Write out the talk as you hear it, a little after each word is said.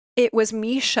it was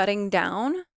me shutting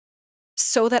down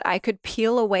so that I could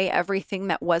peel away everything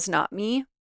that was not me,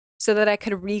 so that I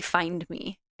could re-find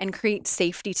me and create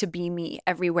safety to be me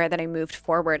everywhere that I moved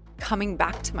forward, coming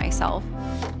back to myself.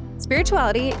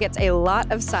 Spirituality gets a lot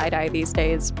of side eye these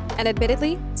days, and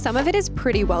admittedly, some of it is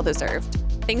pretty well deserved.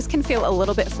 Things can feel a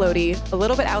little bit floaty, a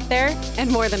little bit out there,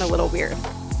 and more than a little weird.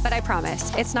 But I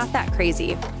promise, it's not that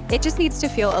crazy. It just needs to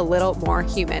feel a little more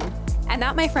human. And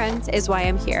that, my friends, is why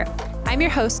I'm here. I'm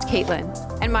your host,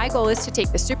 Caitlin, and my goal is to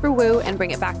take the super woo and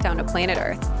bring it back down to planet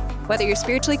Earth. Whether you're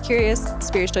spiritually curious,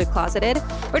 spiritually closeted,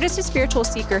 or just a spiritual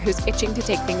seeker who's itching to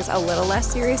take things a little less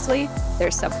seriously,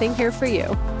 there's something here for you.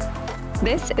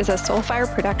 This is a Soulfire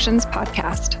Productions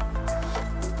podcast.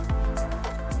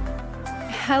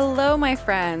 Hello, my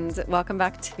friends. Welcome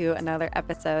back to another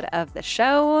episode of the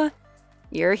show.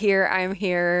 You're here. I'm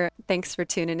here. Thanks for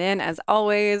tuning in as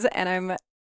always. And I'm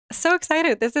so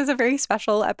excited. This is a very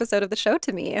special episode of the show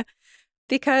to me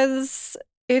because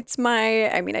it's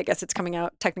I guess it's coming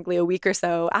out technically a week or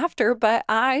so after, but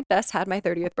I just had my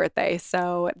 30th birthday.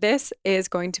 So this is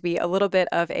going to be a little bit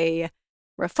of a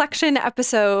reflection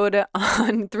episode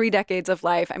on 3 decades of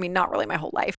life. I mean, not really my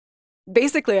whole life.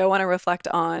 Basically, I want to reflect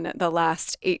on the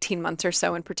last 18 months or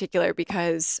so in particular,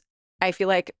 because I feel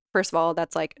like, first of all,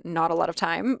 that's like not a lot of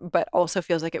time, but also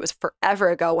feels like it was forever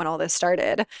ago when all this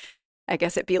started. I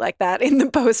guess it'd be like that in the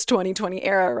post 2020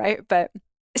 era, right? But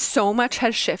so much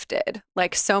has shifted,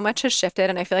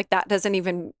 and I feel like that doesn't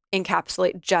even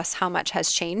encapsulate just how much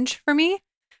has changed for me,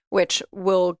 which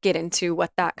we'll get into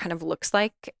what that kind of looks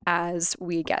like as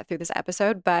we get through this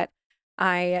episode. But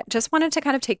I just wanted to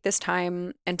kind of take this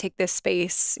time and take this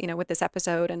space, with this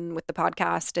episode and with the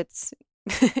podcast. It's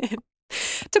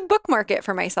to bookmark it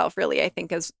for myself, really, I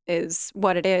think is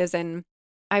what it is. And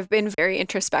I've been very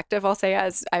introspective, I'll say,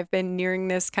 as I've been nearing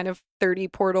this kind of 30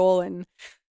 portal, and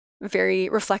very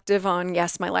reflective on,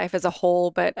 yes, my life as a whole,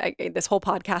 but this whole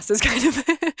podcast is kind of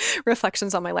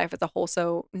reflections on my life as a whole.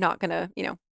 So not gonna,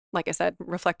 like I said,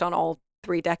 reflect on all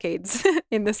 3 decades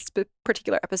in this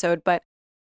particular episode, but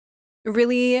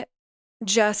really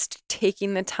just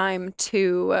taking the time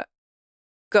to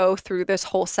go through this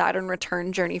whole Saturn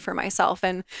return journey for myself.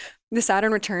 And the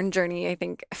Saturn return journey, I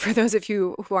think, for those of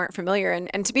you who aren't familiar,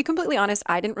 and to be completely honest,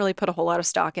 I didn't really put a whole lot of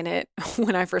stock in it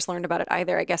when I first learned about it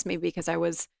either. I guess maybe because I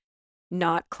was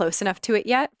not close enough to it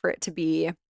yet for it to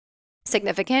be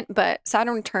significant. But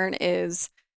Saturn return is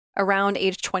around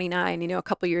age 29, a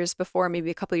couple years before, maybe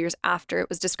a couple years after. It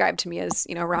was described to me as,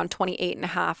 around 28 and a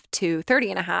half to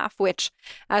 30 and a half, which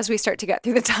as we start to get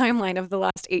through the timeline of the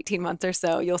last 18 months or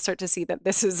so, you'll start to see that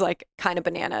this is like kind of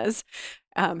bananas,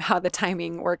 how the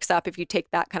timing works up if you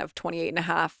take that kind of 28 and a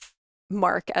half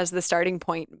mark as the starting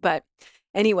point. But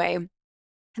anyway,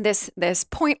 this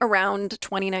point around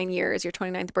 29 years, your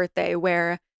 29th birthday,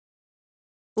 where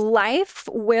life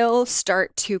will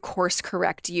start to course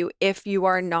correct you if you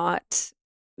are not,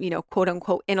 quote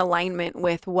unquote, in alignment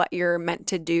with what you're meant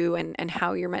to do and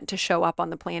how you're meant to show up on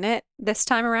the planet this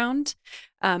time around.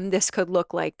 This could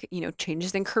look like,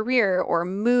 changes in career or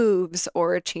moves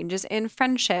or changes in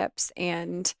friendships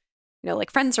and,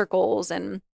 like friend circles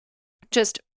and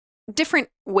just different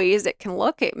ways it can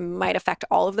look. It might affect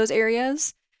all of those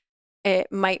areas.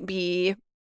 It might be,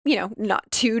 not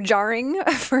too jarring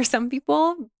for some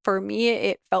people. For me,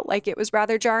 it felt like it was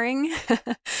rather jarring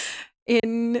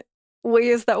in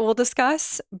ways that we'll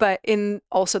discuss, but in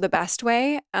also the best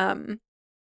way.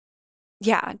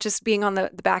 Yeah, just being on the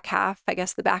back half, I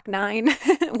guess the back 9,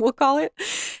 we'll call it.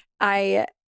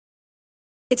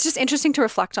 It's just interesting to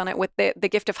reflect on it with the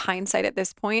gift of hindsight at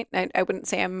this point. I wouldn't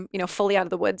say I'm, fully out of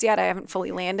the woods yet. I haven't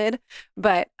fully landed,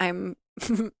 but I'm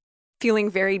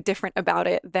feeling very different about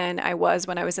it than I was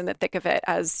when I was in the thick of it,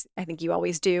 as I think you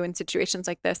always do in situations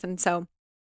like this. And so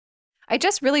I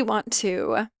just really want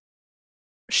to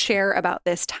share about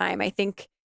this time. I think,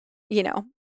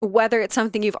 whether it's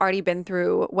something you've already been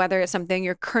through, whether it's something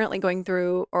you're currently going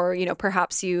through, or,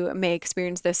 perhaps you may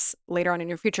experience this later on in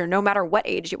your future, no matter what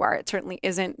age you are, it certainly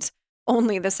isn't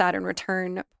only the Saturn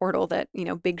return portal that,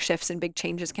 big shifts and big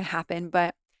changes can happen.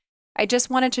 But I just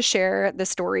wanted to share the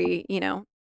story,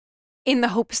 in the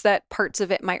hopes that parts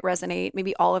of it might resonate,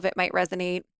 maybe all of it might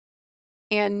resonate.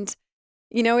 And,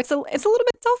 it's a little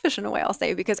bit selfish in a way, I'll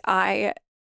say, because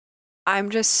I'm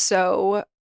just so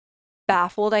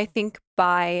baffled, I think,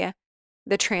 by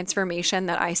the transformation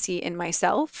that I see in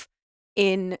myself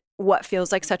in what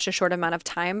feels like such a short amount of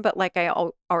time. But like I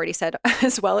already said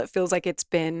as well, it feels like it's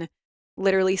been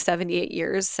literally 78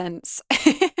 years since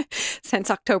since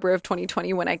October of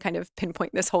 2020, when I kind of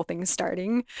pinpoint this whole thing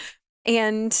starting.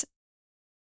 And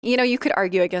you could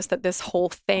argue, I guess, that this whole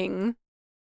thing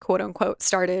quote unquote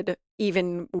started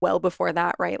even well before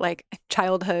that, right? Like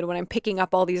childhood, when I'm picking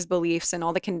up all these beliefs and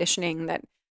all the conditioning that,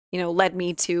 led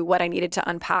me to what I needed to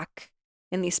unpack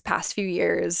in these past few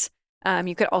years.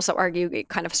 You could also argue it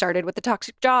kind of started with the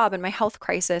toxic job and my health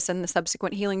crisis and the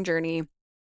subsequent healing journey,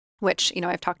 which,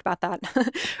 I've talked about that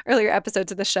earlier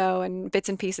episodes of the show and bits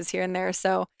and pieces here and there.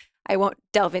 So I won't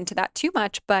delve into that too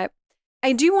much, but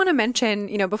I do want to mention,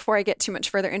 before I get too much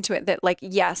further into it, that like,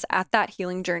 yes, at that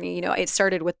healing journey, it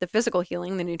started with the physical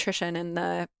healing, the nutrition and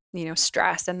the,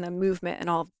 stress and the movement and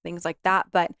all things like that.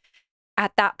 But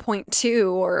at that point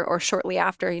too, or shortly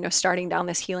after, starting down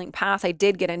this healing path, I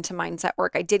did get into mindset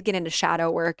work. I did get into shadow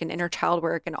work and inner child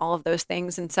work and all of those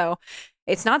things. And so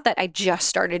it's not that I just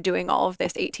started doing all of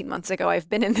this 18 months ago. I've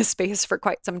been in this space for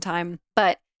quite some time.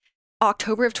 But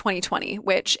October of 2020,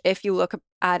 which if you look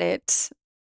at it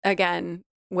again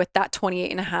with that 28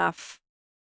 and a half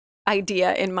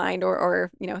idea in mind,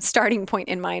 or starting point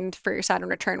in mind for your Saturn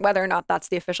return, whether or not that's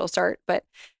the official start, but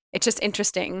it's just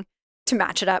interesting to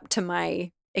match it up to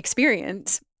my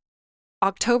experience.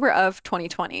 October of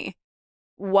 2020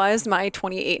 was my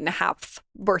 28 and a half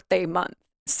birthday month.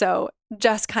 So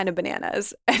just kind of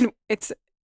bananas. And it's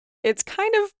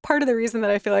kind of part of the reason that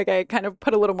I feel like I kind of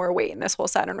put a little more weight in this whole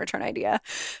Saturn return idea.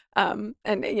 And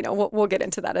we'll get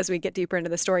into that as we get deeper into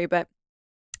the story. But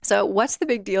so what's the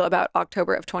big deal about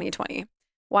October of 2020?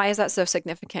 Why is that so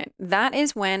significant? That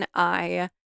is when I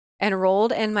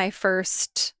enrolled in my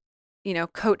first,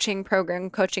 coaching program,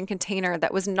 coaching container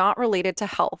that was not related to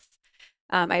health.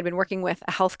 I had been working with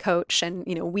a health coach and,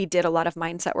 we did a lot of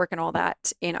mindset work and all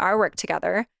that in our work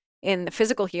together in the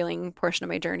physical healing portion of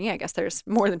my journey. I guess there's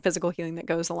more than physical healing that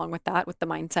goes along with that, with the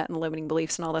mindset and limiting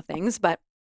beliefs and all the things. But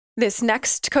this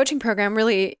next coaching program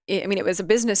really, it was a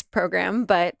business program,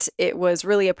 but it was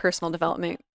really a personal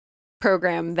development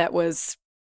program that was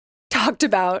talked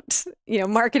about,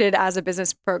 marketed as a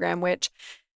business program, which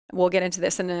we'll get into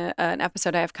this in an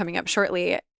episode I have coming up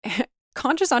shortly.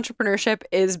 Conscious entrepreneurship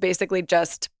is basically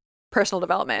just personal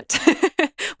development,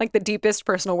 like the deepest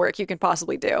personal work you can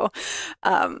possibly do.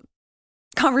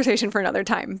 Conversation for another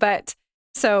time. But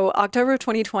so October of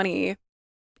 2020,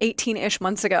 18-ish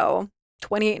months ago,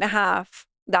 28 and a half,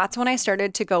 that's when I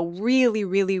started to go really,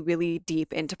 really, really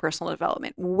deep into personal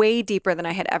development, way deeper than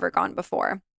I had ever gone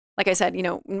before. Like I said,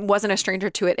 wasn't a stranger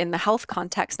to it in the health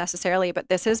context necessarily, but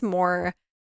this is more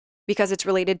because it's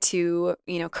related to,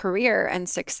 career and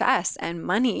success and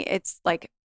money. It's like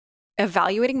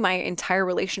evaluating my entire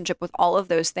relationship with all of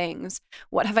those things.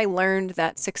 What have I learned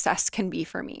that success can be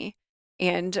for me?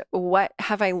 And what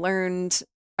have I learned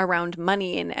around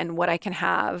money and what I can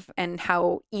have and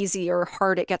how easy or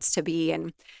hard it gets to be?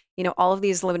 And, all of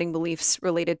these limiting beliefs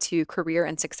related to career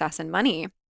and success and money.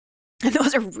 And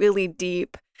those are really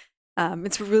deep.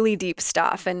 It's really deep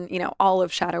stuff. And, all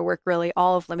of shadow work, really,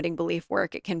 all of limiting belief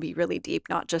work, it can be really deep,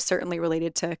 not just certainly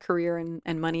related to career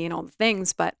and money and all the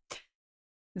things, but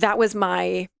that was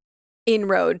my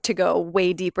inroad to go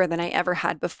way deeper than I ever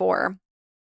had before.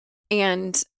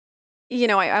 And,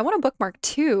 I want to bookmark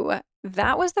too.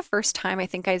 That was the first time I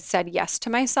think I said yes to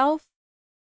myself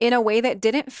in a way that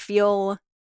didn't feel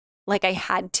like I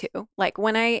had to. Like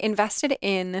when I invested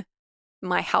in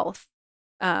my health,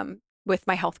 with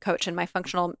my health coach and my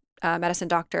functional medicine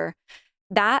doctor,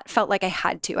 that felt like I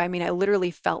had to. I mean, I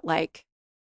literally felt like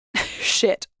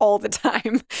shit all the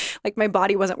time. Like my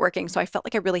body wasn't working. So I felt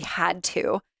like I really had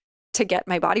to get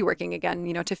my body working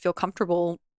again, to feel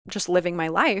comfortable just living my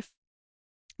life.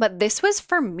 But this was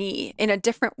for me in a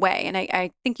different way. And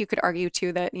I think you could argue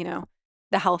too that,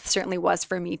 the health certainly was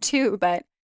for me too, but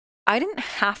I didn't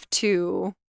have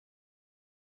to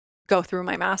go through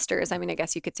my master's. I mean, I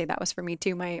guess you could say that was for me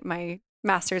too, my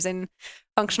master's in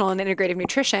functional and integrative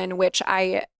nutrition, which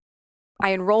I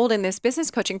enrolled in this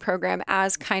business coaching program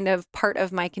as kind of part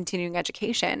of my continuing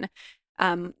education.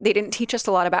 They didn't teach us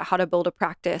a lot about how to build a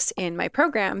practice in my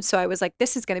program. So I was like,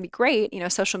 this is going to be great.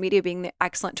 Social media being the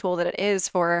excellent tool that it is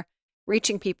for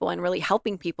reaching people and really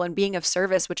helping people and being of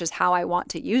service, which is how I want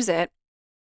to use it.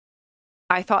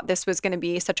 I thought this was going to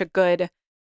be such a good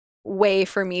way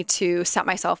for me to set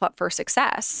myself up for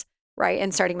success, right?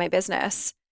 And starting my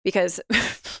business, because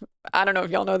I don't know if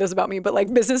y'all know this about me, but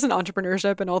like business and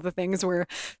entrepreneurship and all the things were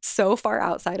so far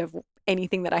outside of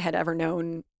anything that I had ever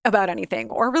known about anything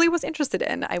or really was interested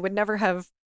in. I would never have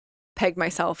pegged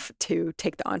myself to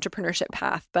take the entrepreneurship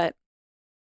path, but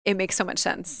it makes so much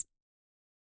sense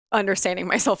understanding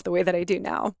myself the way that I do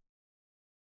now.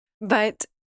 But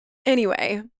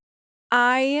anyway,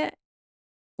 I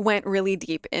went really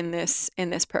deep in this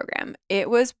program. It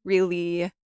was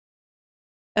really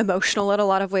emotional in a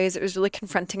lot of ways. It was really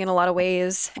confronting in a lot of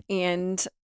ways. And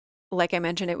like I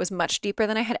mentioned, it was much deeper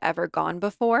than I had ever gone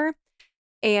before.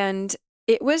 And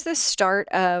it was the start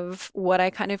of what I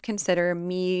kind of consider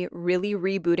me really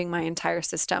rebooting my entire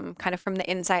system, kind of from the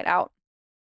inside out.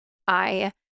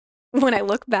 I, when I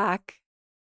look back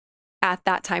at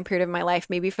that time period of my life,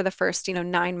 maybe for the first,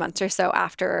 9 months or so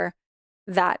after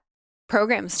that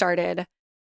program started,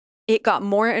 it got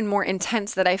more and more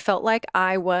intense that I felt like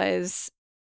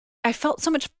I felt so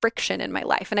much friction in my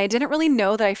life, and I didn't really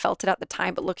know that I felt it at the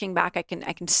time, but looking back, I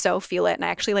can so feel it, and I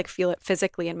actually like feel it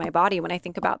physically in my body when I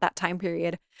think about that time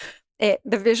period. The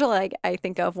visual I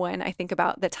think of when I think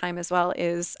about the time as well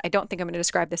is, I don't think I'm going to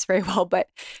describe this very well, but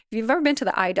if you've ever been to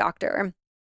the eye doctor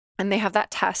and they have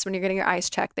that test when you're getting your eyes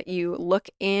checked, that you look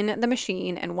in the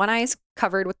machine and one eye is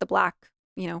covered with the black,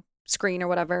 screen or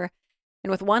whatever. And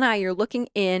with one eye, you're looking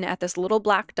in at this little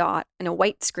black dot in a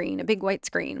white screen, a big white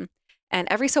screen. And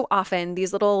every so often,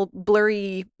 these little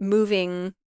blurry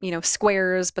moving,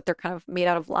 squares, but they're kind of made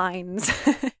out of lines,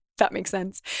 if that makes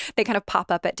sense. They kind of pop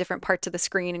up at different parts of the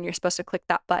screen, and you're supposed to click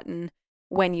that button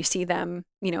when you see them,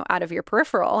 out of your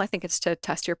peripheral. I think it's to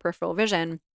test your peripheral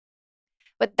vision.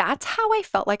 But that's how I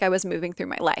felt like I was moving through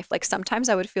my life. Like sometimes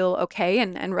I would feel okay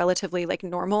and relatively like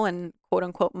normal and quote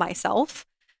unquote myself,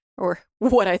 or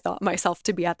what I thought myself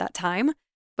to be at that time.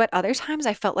 But other times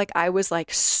I felt like I was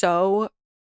like so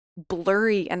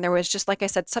blurry, and there was just, like I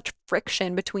said, such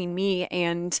friction between me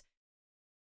and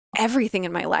everything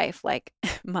in my life, like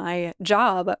my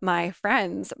job, my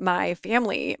friends, my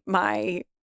family, my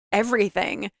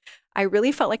everything. I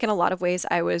really felt like in a lot of ways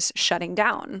I was shutting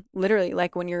down. Literally,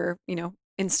 like when you're,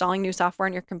 installing new software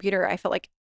on your computer, I felt like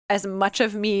as much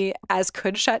of me as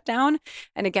could shut down.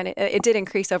 And again, it did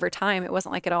increase over time. It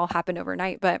wasn't like it all happened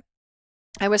overnight, but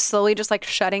I was slowly just like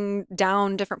shutting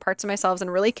down different parts of myself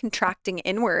and really contracting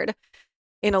inward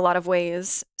in a lot of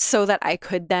ways so that I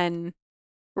could then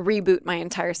reboot my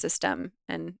entire system.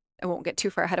 And I won't get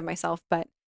too far ahead of myself. But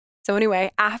so,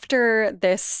 anyway, after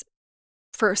this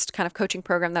first kind of coaching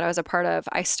program that I was a part of,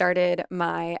 I started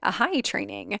my Ahai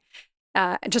training.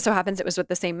 It just so happens it was with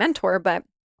the same mentor, but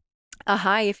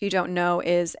Ahai, if you don't know,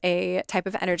 is a type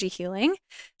of energy healing.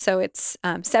 So it's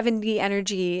 7D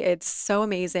energy. It's so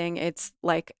amazing. It's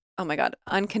like, oh my God,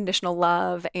 unconditional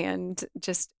love and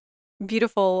just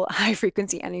beautiful high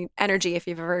frequency energy. If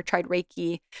you've ever tried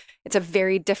Reiki, it's a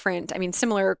very different,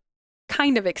 similar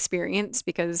kind of experience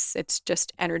because it's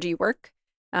just energy work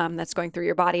that's going through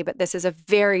your body. But this is a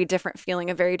very different feeling,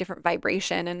 a very different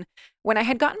vibration. And when I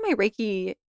had gotten my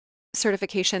Reiki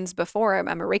certifications before, I'm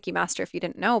a Reiki master if you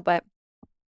didn't know, but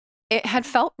it had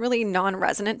felt really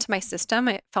non-resonant to my system.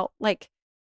 It felt like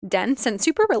dense and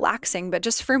super relaxing, but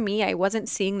just for me, I wasn't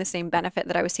seeing the same benefit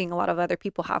that I was seeing a lot of other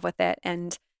people have with it.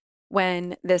 And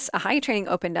when this Ahai training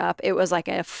opened up, it was like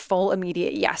a full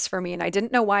immediate yes for me. And I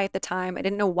didn't know why at the time. I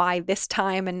didn't know why this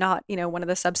time and not, one of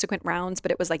the subsequent rounds,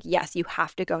 but it was like, yes, you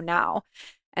have to go now.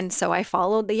 And so I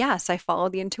followed the yes, I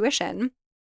followed the intuition.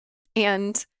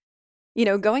 And,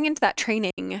 going into that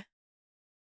training,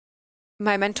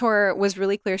 my mentor was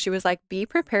really clear. She was like, be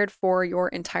prepared for your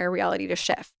entire reality to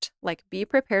shift. Like, be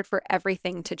prepared for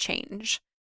everything to change.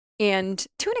 And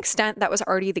to an extent, that was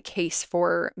already the case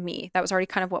for me. That was already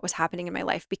kind of what was happening in my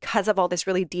life because of all this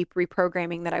really deep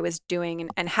reprogramming that I was doing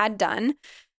and had done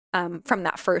from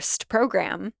that first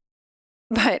program.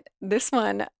 But this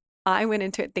one, I went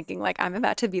into it thinking like, I'm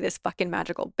about to be this fucking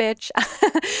magical bitch.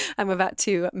 I'm about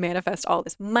to manifest all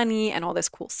this money and all this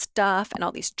cool stuff and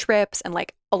all these trips and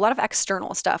like a lot of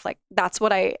external stuff. Like that's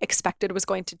what I expected was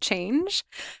going to change.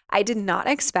 I did not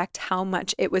expect how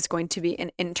much it was going to be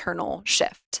an internal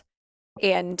shift.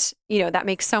 And, that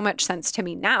makes so much sense to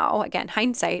me now. Again,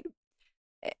 hindsight,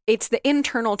 it's the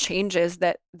internal changes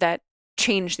that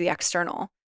change the external.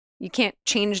 You can't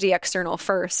change the external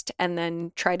first and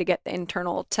then try to get the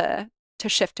internal to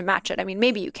shift to match it.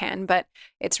 Maybe you can, but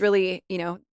it's really,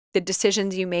 the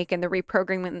decisions you make and the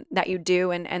reprogramming that you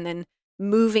do and then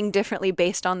moving differently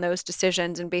based on those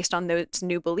decisions and based on those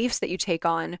new beliefs that you take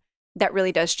on, that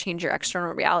really does change your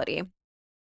external reality.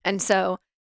 And so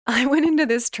I went into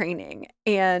this training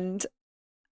and,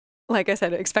 like I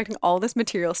said, expecting all this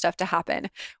material stuff to happen.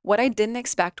 What I didn't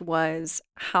expect was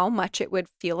how much it would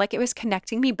feel like it was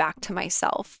connecting me back to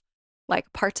myself,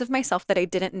 like parts of myself that I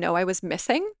didn't know I was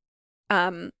missing.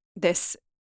 This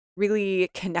really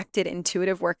connected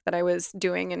intuitive work that I was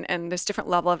doing and this different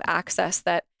level of access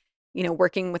that,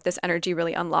 working with this energy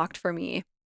really unlocked for me.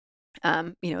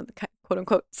 The quote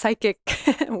unquote psychic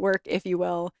work, if you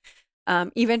will.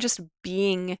 Even just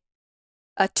being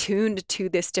attuned to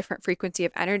this different frequency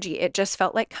of energy, it just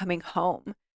felt like coming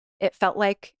home. It felt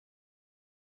like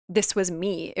this was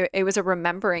me. It was a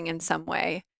remembering in some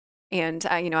way. And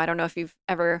I don't know if you've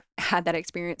ever had that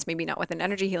experience, maybe not with an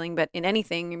energy healing, but in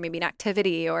anything, maybe an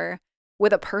activity or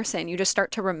with a person, you just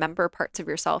start to remember parts of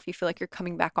yourself. You feel like you're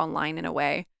coming back online in a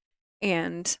way.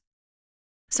 And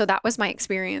so that was my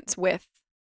experience with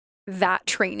that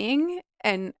training.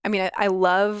 And I mean, I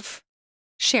love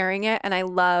sharing it, and I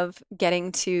love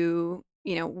getting to,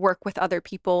 work with other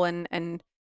people and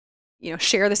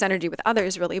share this energy with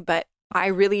others, really. But I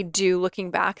really do,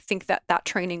 looking back, think that that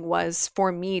training was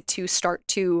for me to start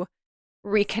to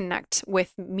reconnect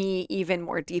with me even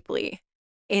more deeply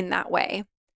in that way.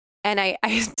 And I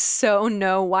so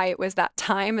know why it was that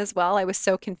time as well. I was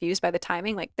so confused by the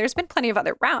timing. Like, there's been plenty of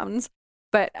other rounds,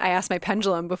 but I asked my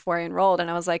pendulum before I enrolled, and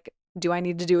I was like, do I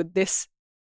need to do this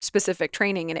specific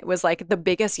training? And it was like the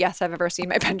biggest yes I've ever seen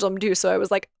my pendulum do. So I was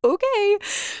like, okay.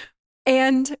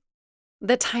 And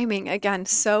the timing, again,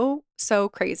 so, so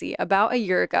crazy. About a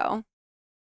year ago,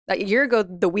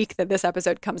 the week that this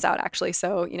episode comes out, actually.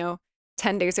 So,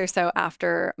 10 days or so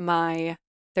after my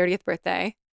 30th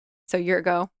birthday. So a year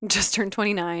ago, just turned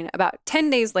 29. About 10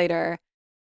 days later,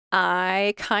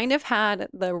 I kind of had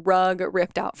the rug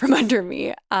ripped out from under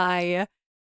me.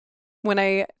 When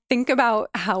I think about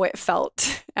how it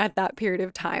felt at that period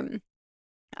of time,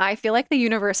 I feel like the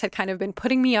universe had kind of been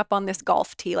putting me up on this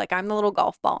golf tee. Like, I'm the little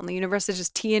golf ball, and the universe is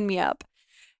just teeing me up.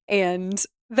 And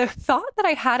the thought that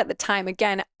I had at the time,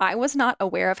 again, I was not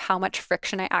aware of how much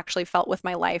friction I actually felt with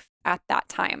my life at that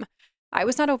time. I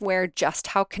was not aware just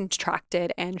how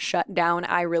contracted and shut down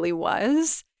I really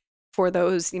was for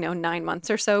those, 9 months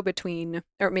or so between,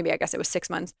 or maybe I guess it was 6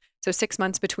 months. So 6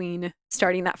 months between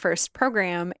starting that first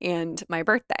program and my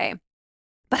birthday.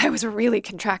 But I was really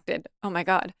contracted. Oh my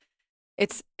God.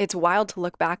 It's wild to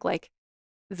look back, like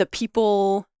the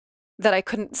people that I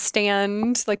couldn't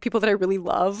stand, like people that I really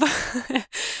love,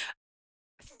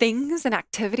 things and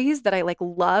activities that I like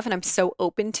love and I'm so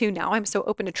open to now. I'm so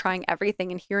open to trying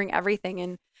everything and hearing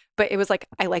everything. But it was like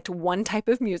I liked one type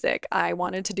of music. I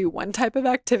wanted to do one type of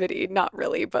activity. Not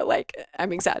really, but like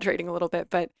I'm exaggerating a little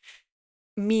bit. But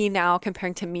me now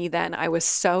comparing to me then, I was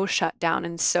so shut down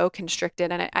and so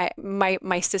constricted, and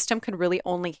my system could really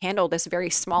only handle this very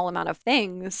small amount of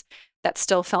things that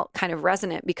still felt kind of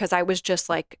resonant because I was just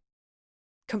like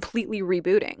completely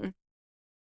rebooting.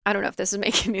 I don't know if this is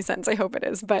making any sense. I hope it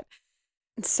is. But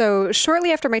so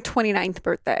shortly after my 29th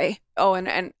birthday, oh,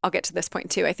 and I'll get to this point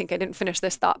too. I think I didn't finish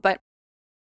this thought, but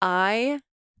I,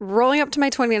 rolling up to my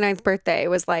 29th birthday,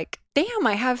 was like, damn,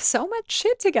 I have so much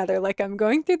shit together. Like, I'm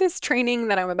going through this training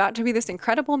that I'm about to be this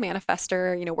incredible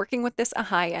manifester, working with this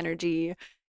high energy.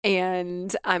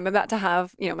 And I'm about to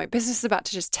have, my business is about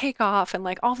to just take off, and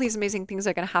like all these amazing things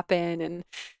are going to happen. And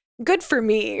good for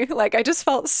me. Like, I just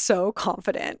felt so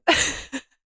confident.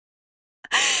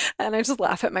 And I just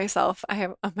laugh at myself.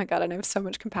 Oh my God, and I have so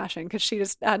much compassion because she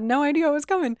just had no idea what was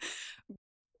coming.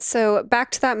 So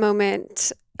back to that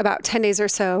moment, about 10 days or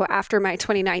so after my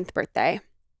 29th birthday,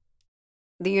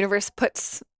 the universe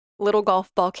puts little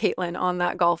golf ball Caitlin on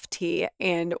that golf tee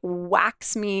and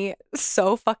whacks me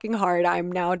so fucking hard.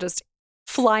 I'm now just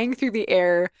flying through the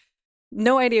air.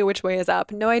 No idea which way is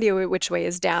up, no idea which way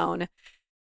is down.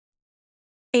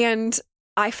 And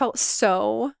I felt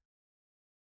so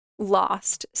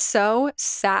lost, so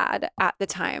sad at the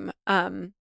time.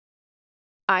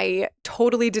 I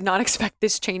totally did not expect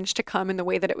this change to come in the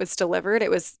way that it was delivered. It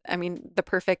was, I mean, the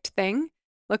perfect thing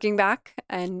looking back.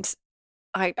 And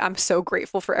I'm so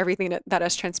grateful for everything that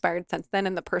has transpired since then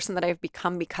and the person that I've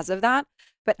become because of that.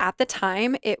 But at the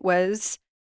time, it was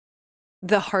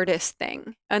the hardest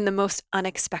thing and the most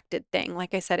unexpected thing.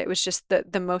 Like I said, it was just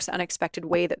the most unexpected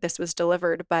way that this was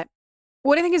delivered. But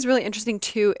what I think is really interesting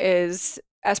too is,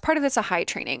 as part of this Ahai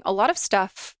training, a lot of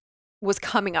stuff was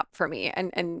coming up for me.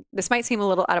 And this might seem a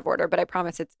little out of order, but I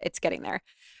promise it's getting there.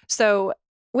 So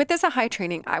with this Ahai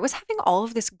training, I was having all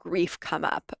of this grief come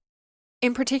up.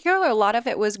 In particular, a lot of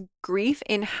it was grief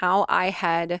in how I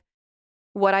had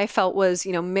what I felt was,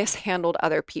 mishandled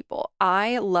other people.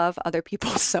 I love other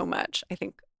people so much. I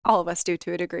think all of us do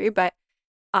to a degree, but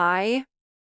I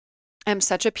am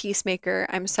such a peacemaker.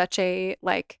 I'm such a,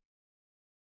 like,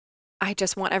 I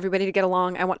just want everybody to get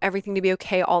along. I want everything to be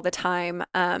okay all the time.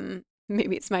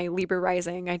 Maybe it's my Libra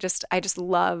rising. I just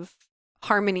love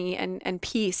harmony and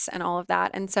peace and all of that.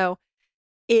 And so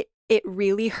it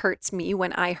really hurts me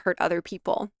when I hurt other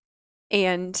people.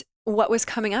 And what was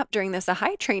coming up during this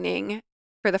Ahai training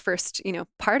for the first,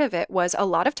 part of it was a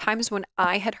lot of times when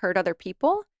I had hurt other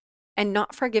people and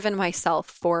not forgiven myself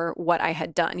for what I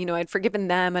had done. I'd forgiven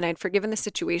them and I'd forgiven the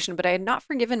situation, but I had not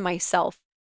forgiven myself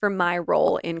for my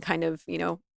role in kind of,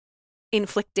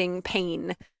 inflicting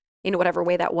pain in whatever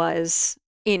way that was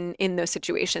in those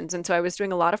situations. And so I was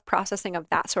doing a lot of processing of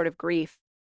that sort of grief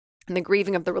and the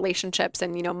grieving of the relationships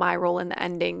and, my role in the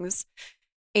endings.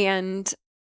 And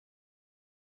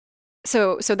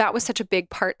so that was such a big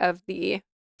part of the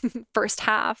first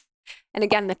half. And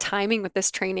again, the timing with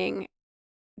this training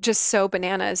just so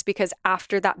bananas, because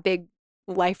after that big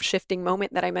life shifting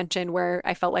moment that I mentioned where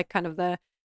I felt like kind of the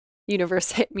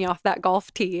universe hit me off that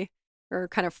golf tee or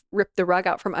kind of ripped the rug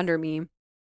out from under me,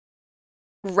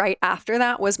 right after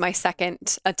that was my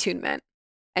second attunement.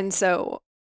 And so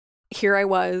here I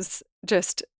was,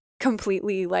 just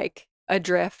completely like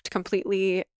adrift,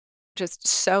 completely just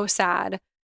so sad,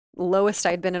 lowest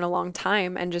I'd been in a long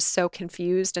time, and just so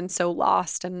confused and so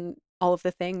lost and all of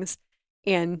the things.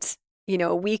 And,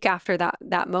 a week after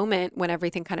that moment when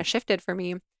everything kind of shifted for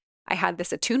me, I had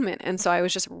this attunement. And so I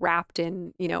was just wrapped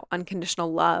in,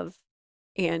 unconditional love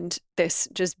and this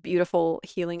just beautiful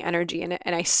healing energy. And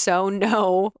I so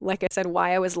know, like I said,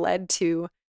 why I was led to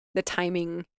the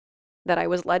timing that I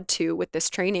was led to with this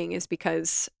training is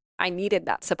because I needed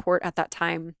that support at that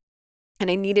time.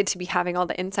 And I needed to be having all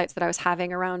the insights that I was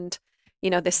having around,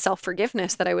 this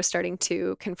self-forgiveness that I was starting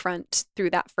to confront through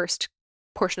that first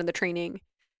portion of the training.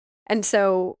 And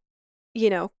so,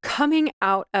 coming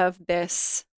out of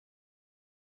this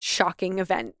shocking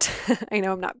event, I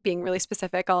know I'm not being really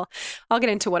specific. I'll get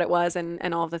into what it was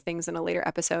and all of the things in a later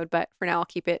episode, but for now I'll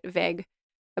keep it vague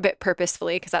a bit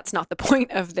purposefully because that's not the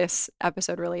point of this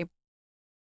episode really.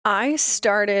 I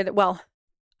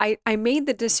made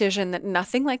the decision that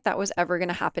nothing like that was ever going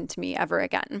to happen to me ever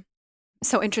again.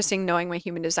 So interesting knowing my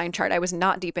human design chart. I was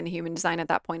not deep into human design at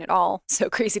that point at all. So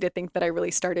crazy to think that I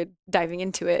really started diving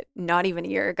into it not even a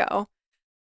year ago.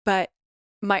 But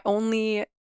my only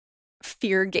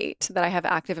fear gate that I have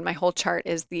active in my whole chart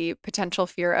is the potential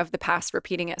fear of the past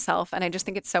repeating itself. And I just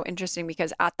think it's so interesting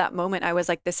because at that moment, I was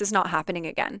like, this is not happening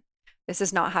again. This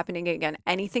is not happening again.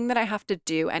 Anything that I have to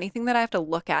do, anything that I have to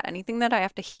look at, anything that I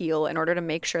have to heal in order to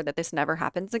make sure that this never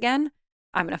happens again,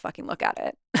 I'm going to fucking look at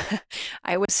it.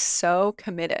 I was so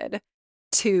committed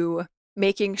to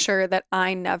making sure that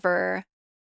I never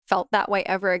felt that way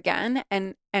ever again.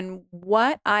 And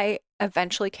what I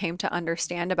eventually came to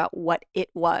understand about what it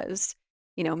was,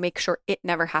 make sure it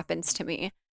never happens to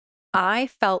me. I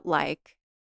felt like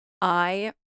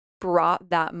I brought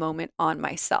that moment on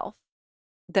myself.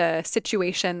 The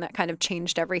situation that kind of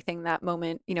changed everything that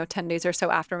moment, 10 days or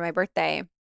so after my birthday,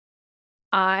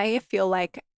 I feel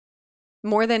like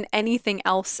more than anything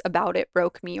else about it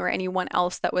broke me or anyone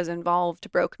else that was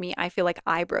involved broke me. I feel like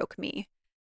I broke me.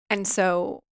 And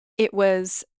so it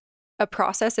was a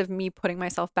process of me putting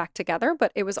myself back together,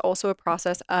 but it was also a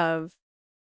process of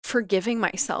forgiving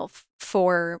myself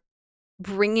for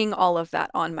bringing all of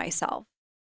that on myself.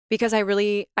 Because I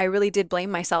really did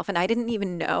blame myself, and I didn't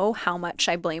even know how much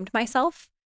I blamed myself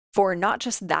for not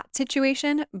just that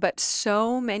situation, but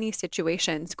so many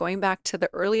situations going back to the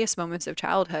earliest moments of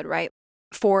childhood, right?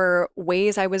 For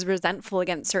ways I was resentful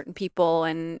against certain people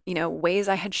and, ways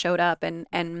I had showed up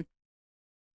and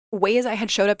ways I had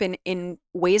showed up in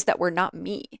ways that were not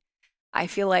me. I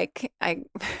feel like I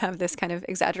have this kind of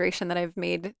exaggeration that I've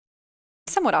made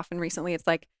somewhat often recently. It's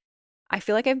like, I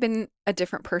feel like I've been a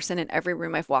different person in every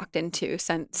room I've walked into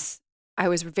since I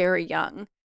was very young.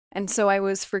 And so I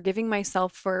was forgiving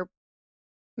myself for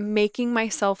making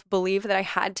myself believe that I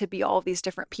had to be all of these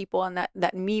different people and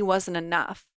that me wasn't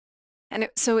enough. And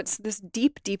so it's this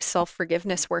deep, deep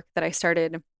self-forgiveness work that I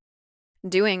started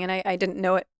doing. And I didn't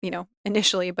know it,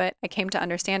 initially, but I came to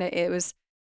understand it. It was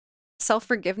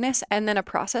self-forgiveness and then a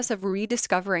process of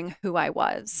rediscovering who I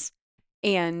was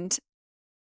and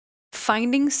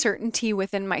finding certainty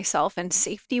within myself and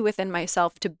safety within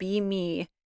myself to be me,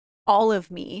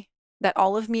 that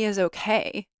all of me is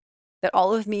okay, that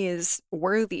all of me is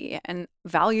worthy and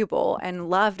valuable and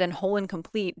loved and whole and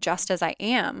complete just as I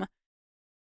am.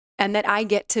 And that I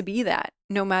get to be that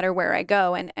no matter where I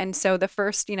go. And so the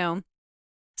first,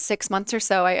 6 months or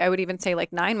so, I would even say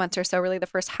like 9 months or so, really the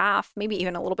first half, maybe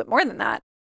even a little bit more than that.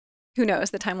 Who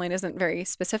knows? The timeline isn't very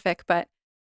specific, but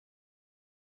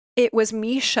it was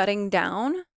me shutting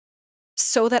down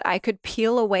so that I could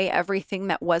peel away everything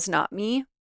that was not me,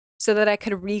 so that I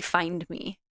could re-find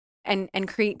me and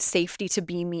create safety to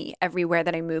be me everywhere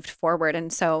that I moved forward.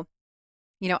 And so,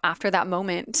 after that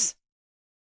moment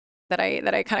that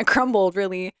I kind of crumbled,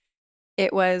 really,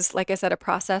 it was, like I said, a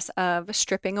process of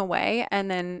stripping away and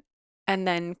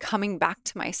then coming back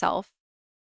to myself.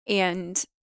 And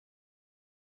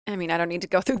I mean, I don't need to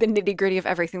go through the nitty-gritty of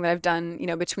everything that I've done,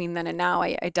 between then and now.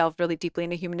 I delved really deeply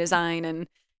into human design and,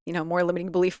 more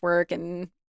limiting belief work and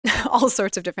all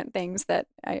sorts of different things that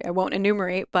I won't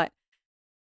enumerate. But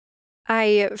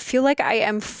I feel like I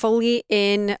am fully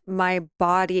in my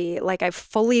body, like I've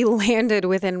fully landed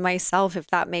within myself, if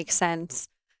that makes sense.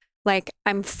 Like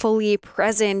I'm fully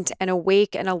present and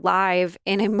awake and alive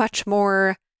in a much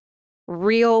more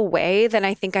real way than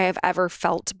I think I have ever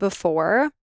felt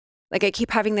before. Like I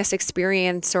keep having this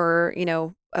experience or,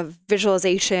 a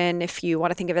visualization, if you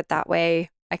want to think of it that way.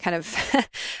 I kind of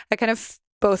I kind of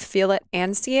both feel it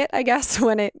and see it, I guess,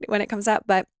 when it comes up.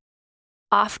 But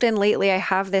often lately I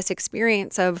have this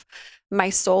experience of my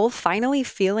soul finally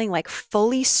feeling like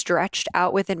fully stretched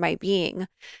out within my being.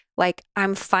 Like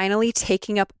I'm finally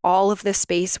taking up all of the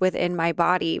space within my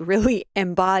body, really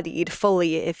embodied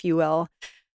fully, if you will.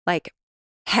 Like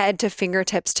head to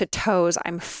fingertips to toes,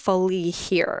 I'm fully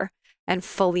here and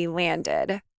fully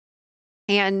landed.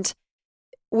 And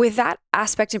with that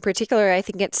aspect in particular, I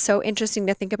think it's so interesting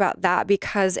to think about that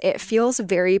because it feels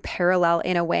very parallel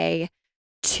in a way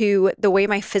to the way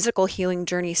my physical healing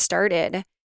journey started.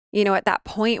 At that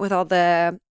point with all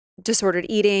the disordered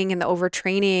eating and the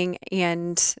overtraining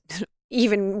and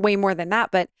even way more than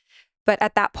that, but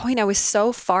at that point I was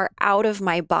so far out of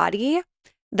my body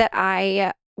that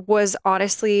I was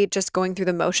honestly just going through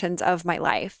the motions of my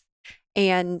life.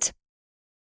 And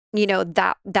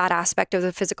that aspect of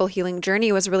the physical healing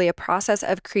journey was really a process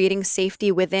of creating safety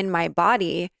within my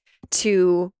body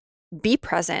to be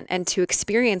present and to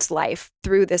experience life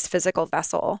through this physical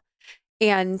vessel.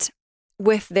 And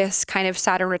with this kind of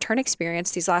Saturn return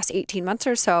experience, these last 18 months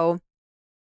or so,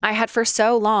 I had for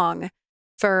so long,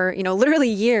 for, literally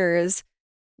years,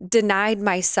 denied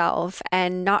myself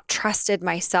and not trusted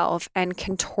myself and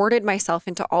contorted myself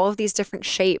into all of these different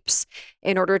shapes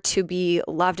in order to be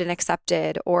loved and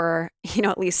accepted, or,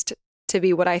 at least to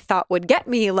be what I thought would get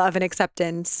me love and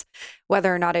acceptance,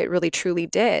 whether or not it really truly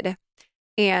did.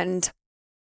 And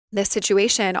this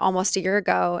situation almost a year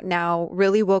ago now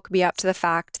really woke me up to the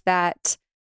fact that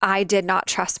I did not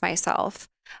trust myself.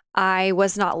 I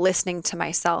was not listening to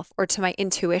myself or to my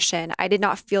intuition. I did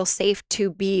not feel safe to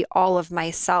be all of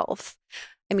myself.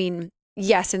 I mean,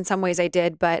 yes, in some ways I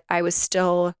did, but I was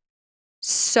still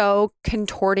so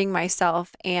contorting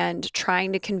myself and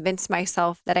trying to convince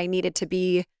myself that I needed to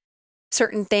be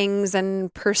certain things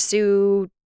and pursue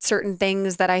certain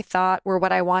things that I thought were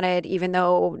what I wanted, even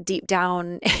though deep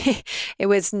down it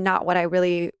was not what I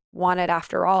really wanted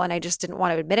after all. And I just didn't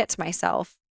want to admit it to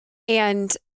myself.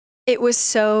 And it was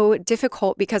so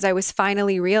difficult because I was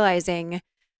finally realizing,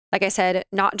 like I said,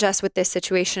 not just with this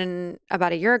situation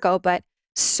about a year ago, but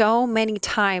so many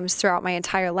times throughout my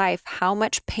entire life, how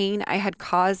much pain I had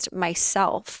caused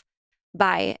myself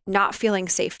by not feeling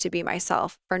safe to be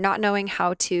myself, for not knowing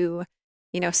how to,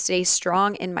 stay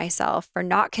strong in myself, for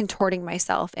not contorting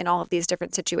myself in all of these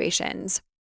different situations.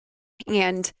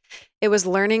 And it was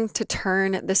learning to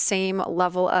turn the same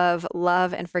level of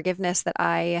love and forgiveness that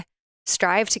I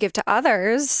strive to give to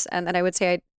others, and that I would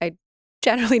say I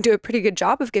generally do a pretty good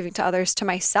job of giving to others, to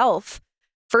myself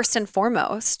first and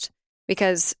foremost.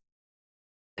 Because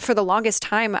for the longest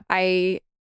time, I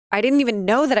didn't even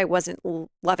know that I wasn't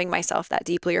loving myself that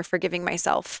deeply or forgiving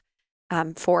myself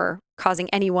for causing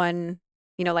anyone,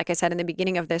 like I said in the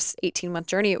beginning of this 18-month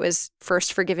journey, it was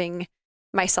first forgiving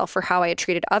myself for how I had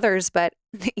treated others. But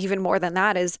even more than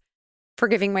that is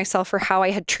forgiving myself for how I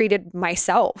had treated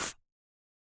myself.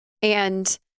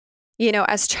 And,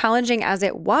 as challenging as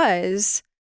it was,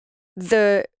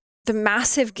 the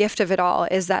massive gift of it all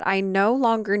is that I no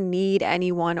longer need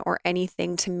anyone or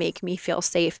anything to make me feel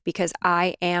safe because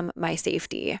I am my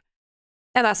safety.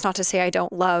 And that's not to say I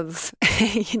don't love,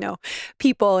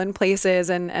 people and places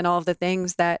and all of the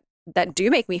things that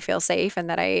do make me feel safe, and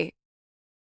that I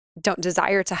don't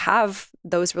desire to have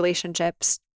those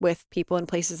relationships with people and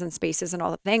places and spaces and all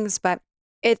the things. But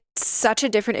it's such a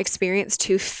different experience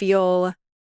to feel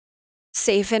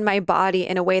safe in my body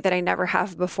in a way that I never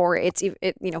have before.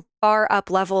 Far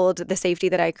up leveled the safety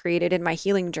that I created in my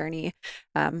healing journey.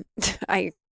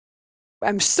 I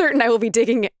I'm certain I will be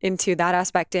digging into that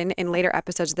aspect in later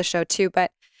episodes of the show too.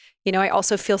 But, I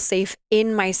also feel safe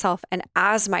in myself and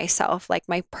as myself, like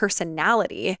my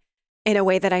personality, in a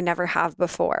way that I never have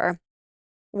before.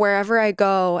 Wherever I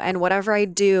go and whatever I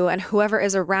do and whoever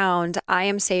is around, I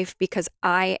am safe because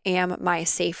I am my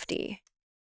safety.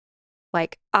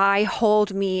 Like I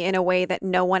hold me in a way that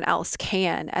no one else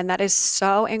can. And that is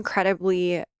so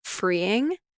incredibly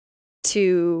freeing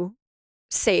to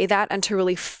say that and to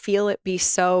really feel it be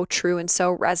so true and so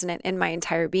resonant in my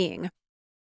entire being.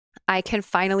 I can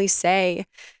finally say,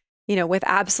 with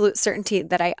absolute certainty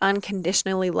that I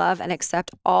unconditionally love and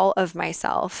accept all of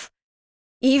myself.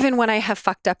 even when I have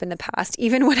fucked up in the past,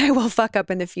 even when I will fuck up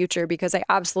in the future, because I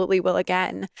absolutely will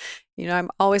again. I'm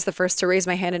always the first to raise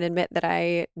my hand and admit that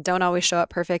I don't always show up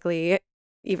perfectly,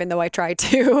 even though I try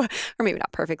to, or maybe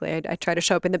not perfectly. I try to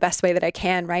show up in the best way that I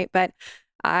can, right? But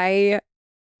I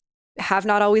have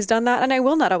not always done that, and I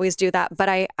will not always do that. But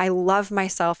I love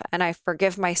myself and I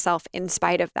forgive myself in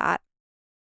spite of that.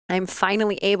 I'm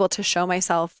finally able to show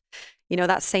myself,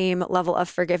 that same level of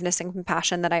forgiveness and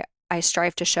compassion that I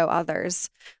strive to show others,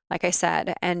 like I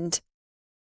said. And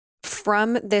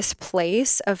from this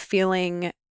place of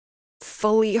feeling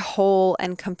fully whole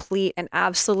and complete and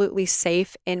absolutely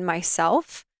safe in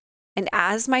myself and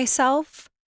as myself,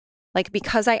 like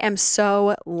because I am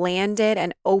so landed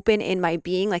and open in my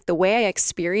being, like the way I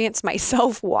experience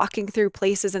myself walking through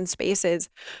places and spaces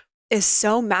is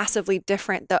so massively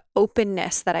different. The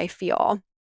openness that I feel,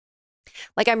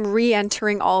 like I'm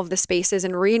re-entering all of the spaces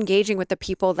and re-engaging with the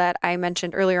people that I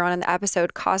mentioned earlier on in the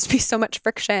episode caused me so much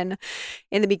friction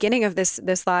in the beginning of this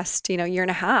last, year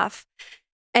and a half.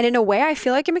 And in a way, I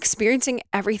feel like I'm experiencing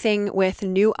everything with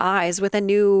new eyes, with a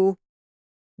new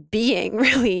being,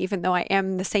 really, even though I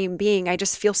am the same being. I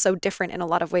just feel so different in a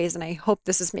lot of ways. And I hope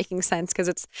this is making sense, because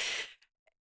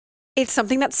it's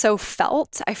something that's so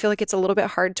felt. I feel like it's a little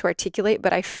bit hard to articulate,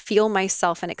 but I feel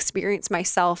myself and experience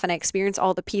myself, and I experience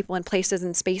all the people and places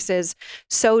and spaces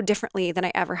so differently than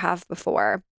I ever have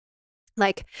before.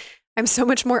 Like, I'm so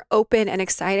much more open and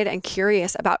excited and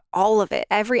curious about all of it,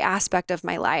 every aspect of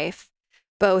my life,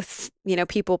 both,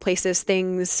 people, places,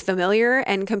 things, familiar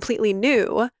and completely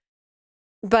new.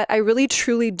 But I really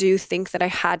truly do think that I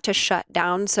had to shut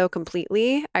down so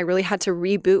completely. I really had to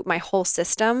reboot my whole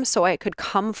system so I could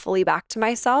come fully back to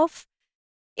myself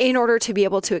in order to be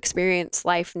able to experience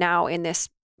life now in this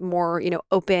more,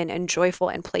 open and joyful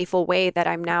and playful way that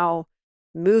I'm now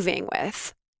moving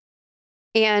with.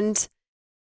 And,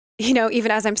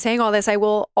 even as I'm saying all this, I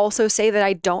will also say that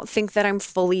I don't think that I'm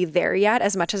fully there yet,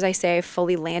 as much as I say I've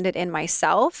fully landed in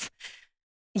myself.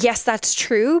 Yes, that's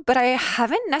true, but I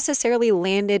haven't necessarily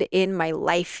landed in my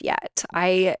life yet.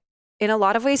 I, in a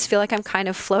lot of ways, feel like I'm kind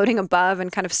of floating above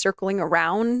and kind of circling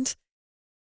around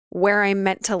where I'm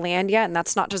meant to land yet. And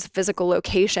that's not just a physical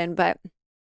location, but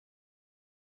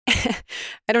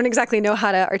I don't exactly know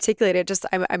how to articulate it. Just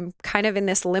I'm kind of in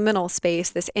this liminal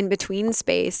space, this in-between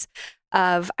space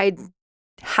of I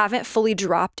haven't fully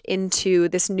dropped into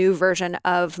this new version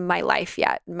of my life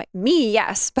yet. Me,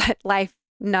 yes, but life,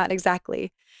 not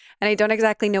exactly. And I don't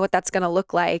exactly know what that's going to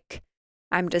look like.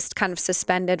 I'm just kind of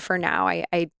suspended for now.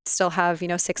 I still have,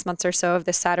 6 months or so of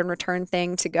the Saturn return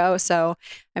thing to go. So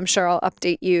I'm sure I'll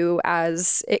update you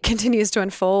as it continues to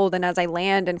unfold and as I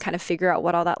land and kind of figure out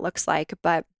what all that looks like.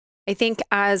 But I think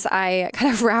as I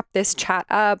kind of wrap this chat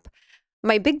up,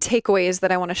 my big takeaways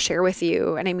that I want to share with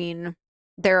you, and I mean,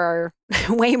 there are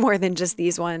way more than just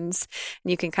these ones,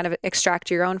 and you can kind of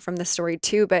extract your own from the story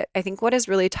too. But I think what is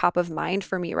really top of mind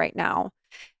for me right now,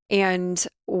 and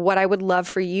what I would love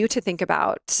for you to think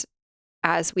about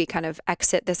as we kind of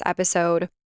exit this episode,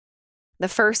 the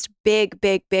first big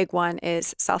one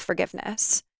is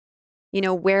self-forgiveness.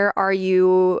 Where are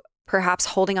you perhaps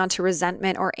holding on to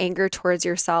resentment or anger towards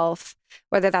yourself,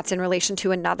 whether that's in relation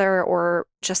to another or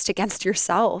just against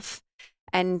yourself?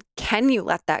 And can you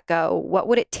let that go? What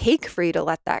would it take for you to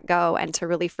let that go and to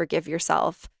really forgive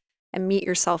yourself and meet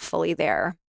yourself fully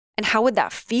there? And how would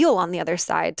that feel on the other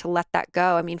side to let that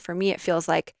go? I mean, for me, it feels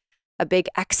like a big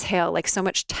exhale, like so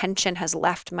much tension has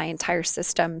left my entire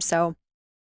system. So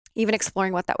even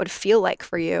exploring what that would feel like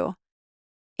for you.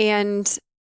 And,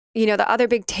 the other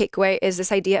big takeaway is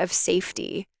this idea of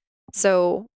safety.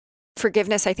 So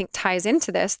forgiveness, I think, ties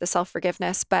into this, the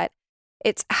self-forgiveness, but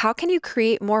it's how can you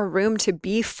create more room to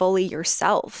be fully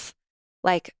yourself?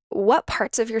 Like, what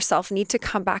parts of yourself need to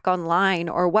come back online,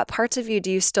 or what parts of you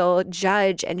do you still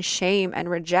judge and shame and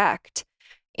reject?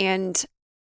 And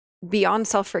beyond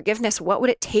self-forgiveness, what would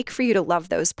it take for you to love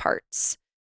those parts?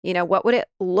 What would it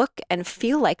look and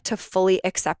feel like to fully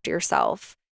accept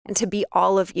yourself and to be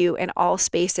all of you in all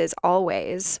spaces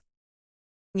always?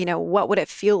 What would it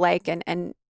feel like,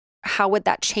 and how would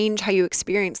that change how you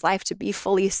experience life to be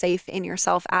fully safe in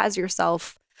yourself as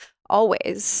yourself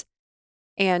always?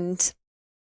 And,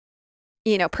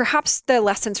 perhaps the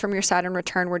lessons from your Saturn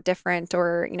return were different,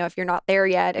 or, if you're not there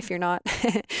yet, if you're not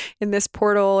in this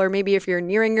portal, or maybe if you're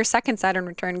nearing your second Saturn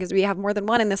return, because we have more than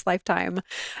one in this lifetime,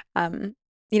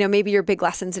 maybe your big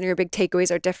lessons and your big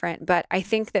takeaways are different. But I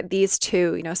think that these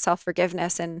two,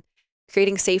 self-forgiveness and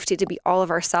creating safety to be all of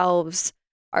ourselves,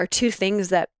 are two things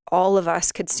that all of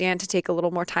us could stand to take a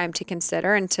little more time to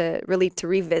consider and to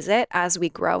revisit as we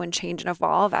grow and change and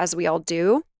evolve, as we all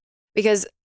do. Because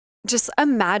just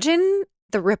imagine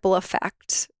the ripple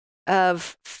effect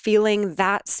of feeling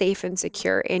that safe and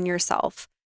secure in yourself,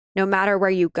 no matter where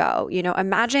you go.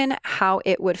 Imagine how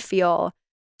it would feel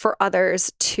for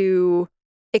others to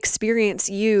experience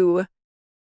you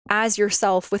as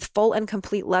yourself with full and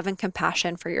complete love and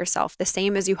compassion for yourself, the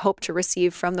same as you hope to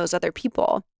receive from those other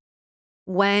people.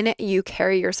 When you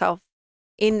carry yourself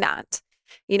in that,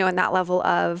 in that level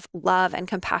of love and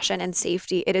compassion and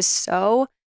safety, it is so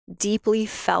deeply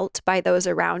felt by those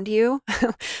around you.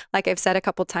 Like I've said a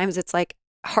couple times, it's like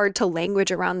hard to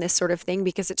language around this sort of thing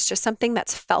because it's just something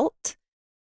that's felt,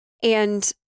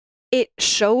 and it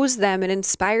shows them and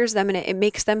inspires them, and it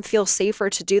makes them feel safer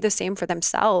to do the same for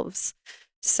themselves.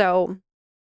 So,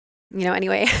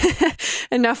 anyway,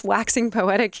 enough waxing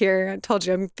poetic here. I told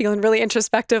you I'm feeling really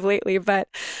introspective lately, but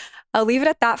I'll leave it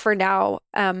at that for now.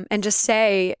 And just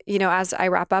say, as I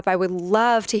wrap up, I would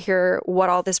love to hear what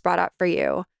all this brought up for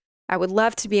you. I would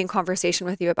love to be in conversation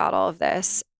with you about all of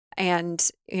this. And,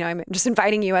 I'm just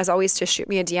inviting you, as always, to shoot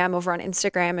me a DM over on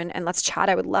Instagram and let's chat.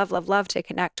 I would love, love, love to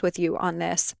connect with you on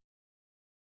this.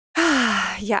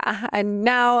 Yeah. And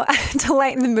now to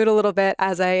lighten the mood a little bit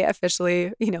as I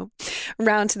officially,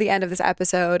 round to the end of this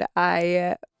episode,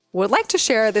 I would like to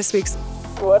share this week's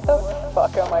 "What the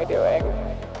fuck am I doing?"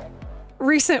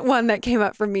 recent one that came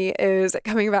up for me is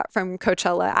coming back from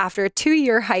Coachella after a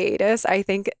 2-year hiatus. I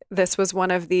think this was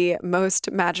one of the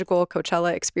most magical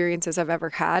Coachella experiences I've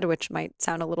ever had, which might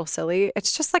sound a little silly.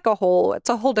 It's just like it's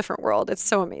a whole different world. It's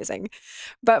so amazing.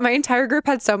 But my entire group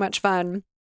had so much fun.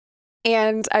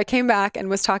 And I came back and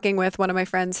was talking with one of my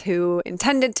friends who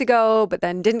intended to go, but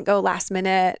then didn't go last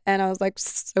minute. And I was like,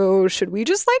 so should we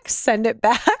just send it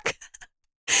back?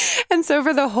 And so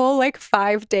for the whole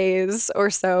 5 days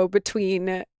or so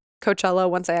between Coachella,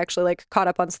 once I actually caught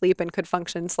up on sleep and could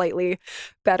function slightly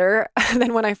better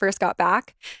than when I first got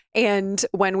back, and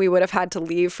when we would have had to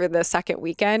leave for the second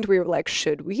weekend, we were like,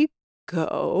 should we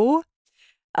go?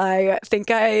 I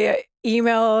think I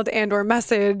emailed and or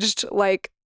messaged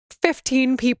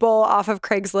 15 people off of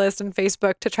Craigslist and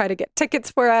Facebook to try to get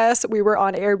tickets for us. We were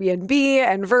on Airbnb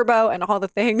and Vrbo and all the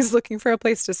things looking for a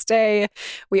place to stay.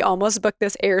 We almost booked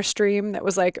this Airstream that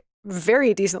was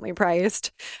very decently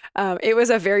priced. It was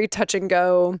a very touch and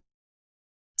go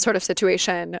sort of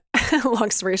situation.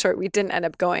 Long story short, we didn't end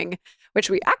up going, which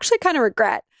we actually kind of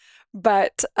regret.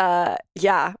 But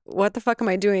yeah, what the fuck am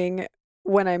I doing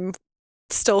when I'm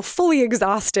still fully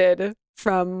exhausted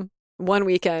from one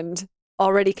weekend,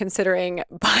 already considering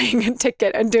buying a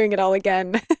ticket and doing it all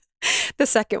again the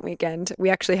second weekend?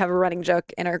 We actually have a running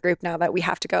joke in our group now that we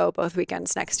have to go both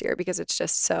weekends next year because it's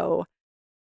just so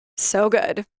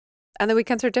good. And the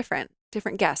weekends are different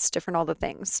guests, different all the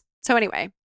things. So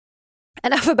anyway,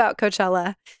 enough about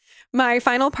Coachella. My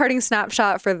final parting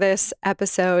snapshot for this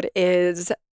episode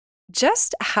is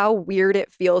just how weird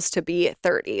it feels to be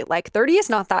 30. 30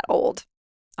 is not that old.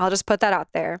 I'll just put that out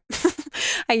there.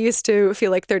 I used to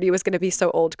feel like 30 was going to be so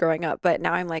old growing up, but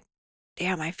now I'm like,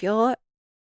 damn, I feel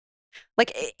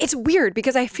it's weird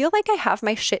because I feel like I have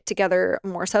my shit together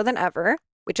more so than ever,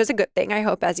 which is a good thing. I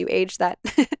hope as you age that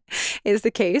is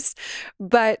the case.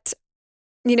 But,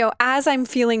 as I'm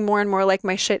feeling more and more like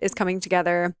my shit is coming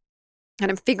together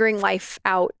and I'm figuring life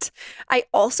out, I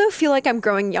also feel like I'm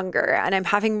growing younger and I'm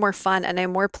having more fun and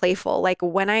I'm more playful.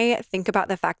 When I think about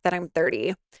the fact that I'm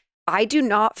 30, I do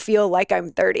not feel like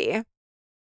I'm 30.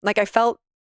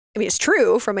 It's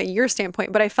true from a year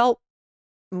standpoint, but I felt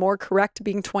more correct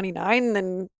being 29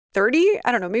 than 30.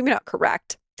 I don't know, maybe not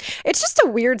correct. It's just a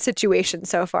weird situation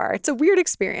so far. It's a weird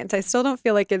experience. I still don't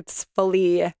feel like it's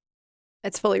fully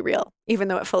real, even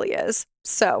though it fully is.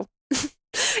 So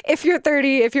if you're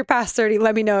 30, if you're past 30,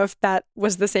 let me know if that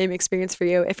was the same experience for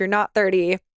you. If you're not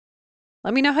 30,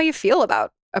 let me know how you feel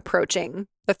about approaching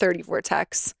the 30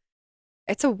 vortex.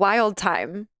 It's a wild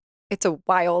time.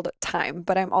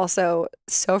 But I'm also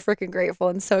so freaking grateful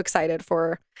and so excited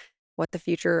for what the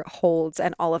future holds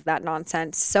and all of that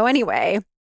nonsense. So anyway,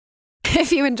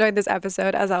 if you enjoyed this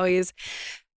episode, as always,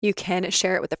 you can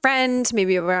share it with a friend,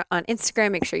 maybe over on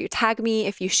Instagram. Make sure you tag me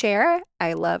if you share.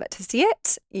 I love to see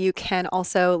it. You can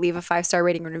also leave a 5-star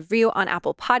rating and review on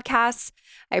Apple Podcasts.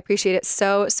 I appreciate it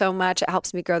so, so much. It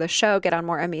helps me grow the show, get on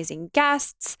more amazing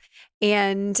guests.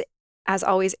 And as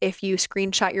always, if you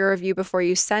screenshot your review before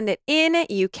you send it in,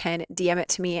 you can DM it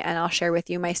to me and I'll share with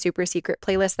you my super secret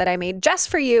playlist that I made just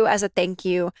for you as a thank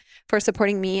you for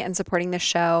supporting me and supporting the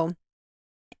show.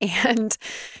 And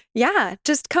yeah,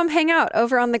 just come hang out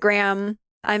over on the gram.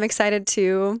 I'm excited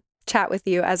to chat with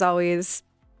you as always.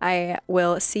 I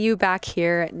will see you back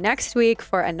here next week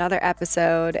for another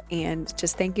episode. And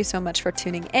just thank you so much for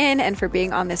tuning in and for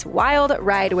being on this wild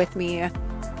ride with me.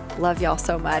 Love y'all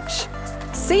so much.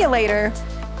 See you later.